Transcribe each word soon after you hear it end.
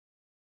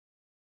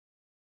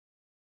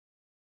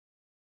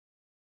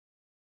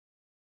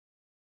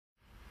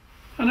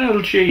An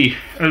LG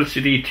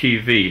LCD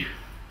TV,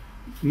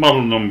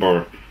 model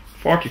number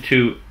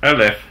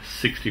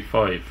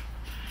 42LF65.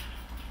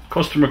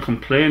 Customer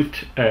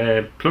complaint,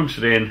 plugs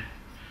it in,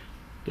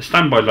 the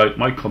standby light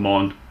might come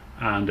on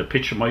and the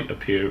picture might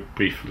appear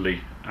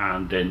briefly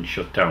and then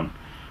shut down.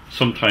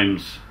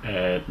 Sometimes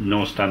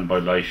no standby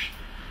light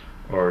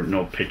or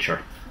no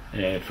picture.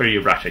 Very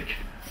erratic.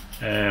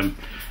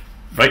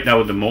 Right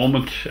now at the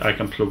moment I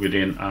can plug it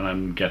in and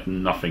I'm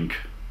getting nothing.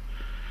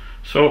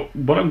 So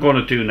what I'm going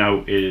to do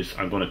now is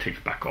I'm going to take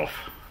it back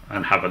off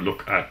and have a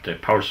look at the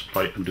power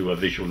supply and do a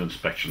visual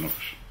inspection of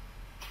it.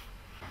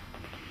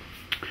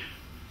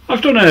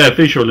 I've done a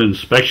visual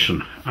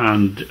inspection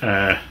and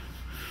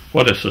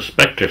what I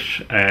suspected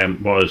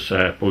was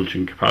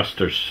bulging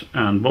capacitors,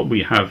 and what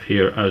we have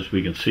here, as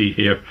we can see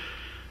here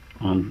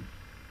on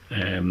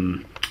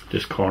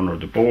this corner of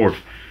the board,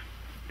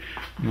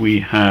 we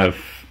have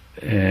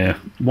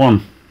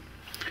 1,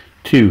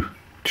 2,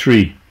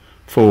 3,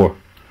 4,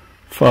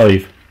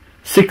 5,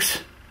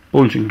 6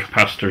 bulging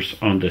capacitors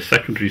on the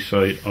secondary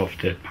side of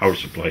the power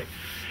supply.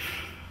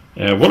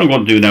 What I'm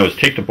going to do now is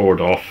take the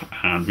board off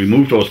and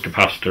remove those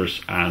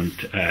capacitors and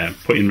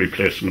put in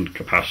replacement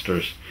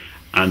capacitors,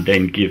 and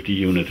then give the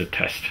unit a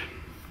test.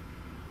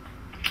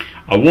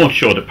 I won't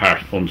show the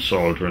part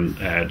unsoldering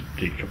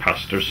the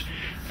capacitors,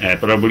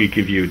 but I will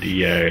give you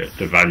the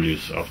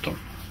values of them.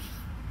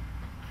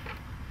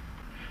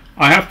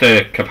 I have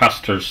the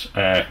capacitors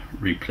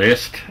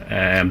replaced,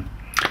 and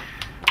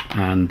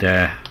I'm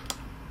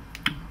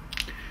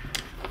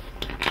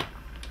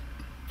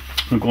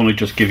going to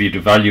just give you the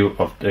value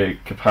of the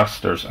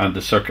capacitors and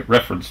the circuit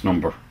reference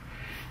number.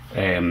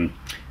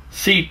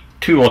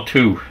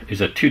 C202 is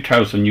a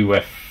 2000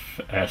 UF,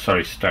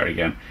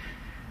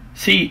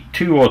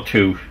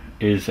 C202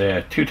 is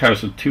a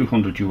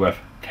 2200 UF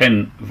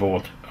 10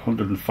 volt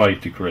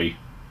 105 degree.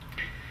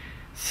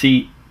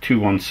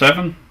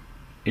 C217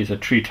 is a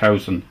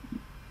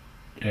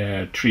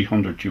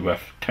 3300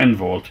 UF 10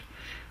 volt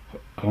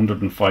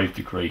 105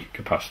 degree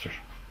capacitor.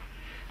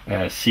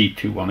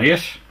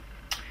 C218,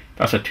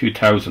 that's a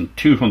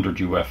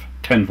 2200 UF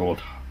 10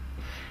 volt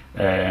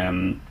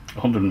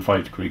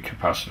 105 degree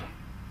capacitor.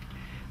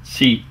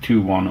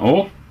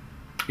 C210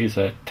 is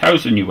a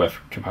 1000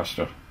 UF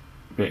capacitor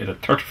rated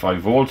at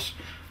 35 volts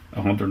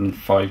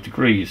 105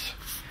 degrees.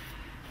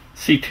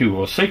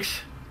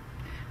 C206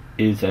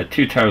 is a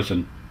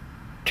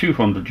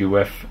 2200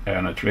 UF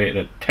and it's rated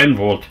at 10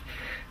 volt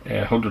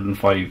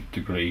 105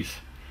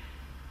 degrees.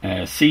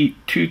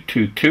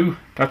 C222,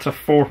 that's a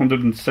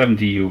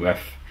 470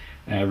 UF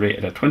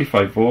rated at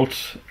 25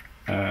 volts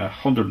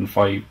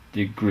 105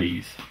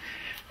 degrees.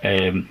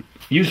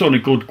 Use only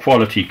good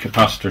quality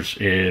capacitors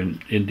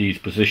in these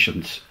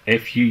positions.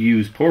 If you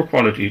use poor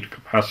quality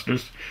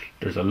capacitors,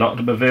 there's a lot of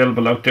them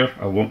available out there.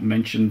 I won't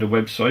mention the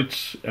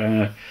websites.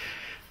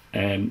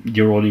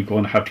 You're only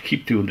going to have to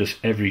keep doing this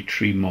every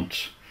 3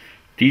 months.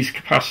 These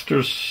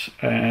capacitors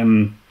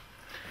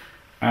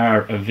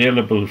are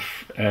available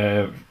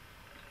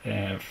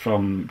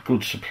from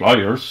good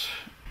suppliers.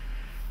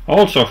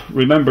 Also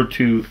remember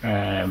to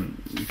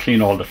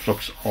clean all the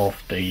flux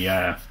off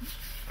the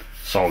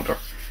solder,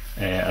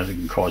 as it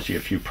can cause you a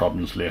few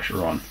problems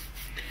later on.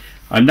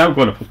 I'm now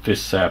going to put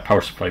this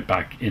power supply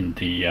back in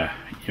the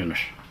unit.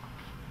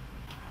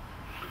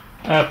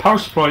 Power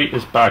supply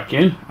is back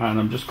in, and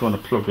I'm just going to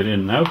plug it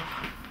in now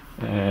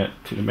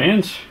to the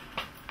mains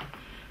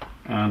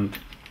and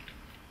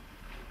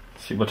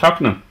see what's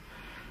happening.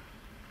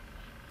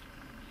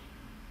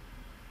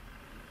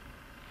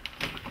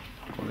 I'm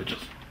going to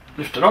just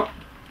lift it up,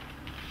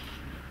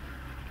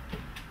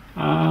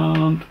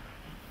 and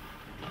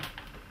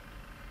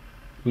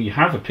we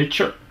have a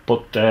picture,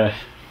 but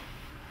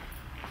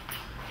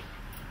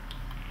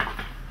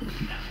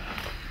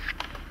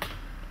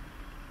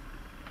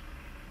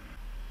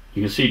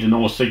you can see the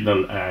no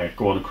signal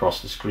going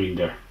across the screen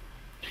there.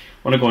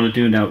 What I'm going to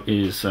do now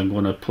is I'm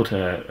going to put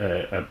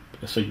a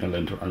signal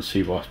into it and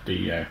see what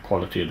the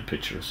quality of the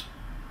picture is.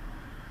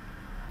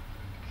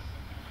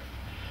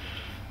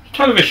 The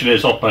television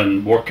is up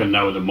and working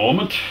now at the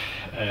moment.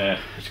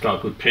 It's got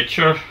a good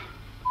picture,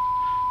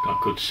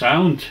 got good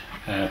sound,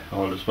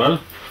 all as well.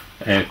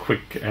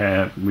 Quick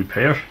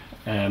repair.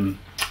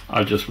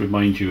 I'll just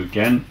remind you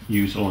again,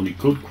 use only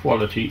good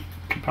quality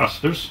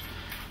capacitors.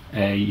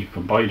 You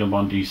can buy them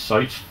on these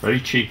sites very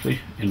cheaply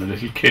in a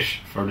little kit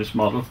for this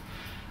model,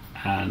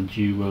 and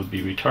you will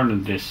be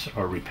returning this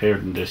or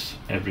repairing this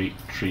every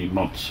 3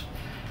 months.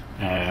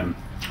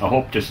 I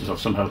hope this is of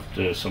some help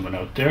to someone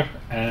out there.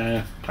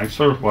 Thanks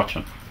for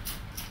watching.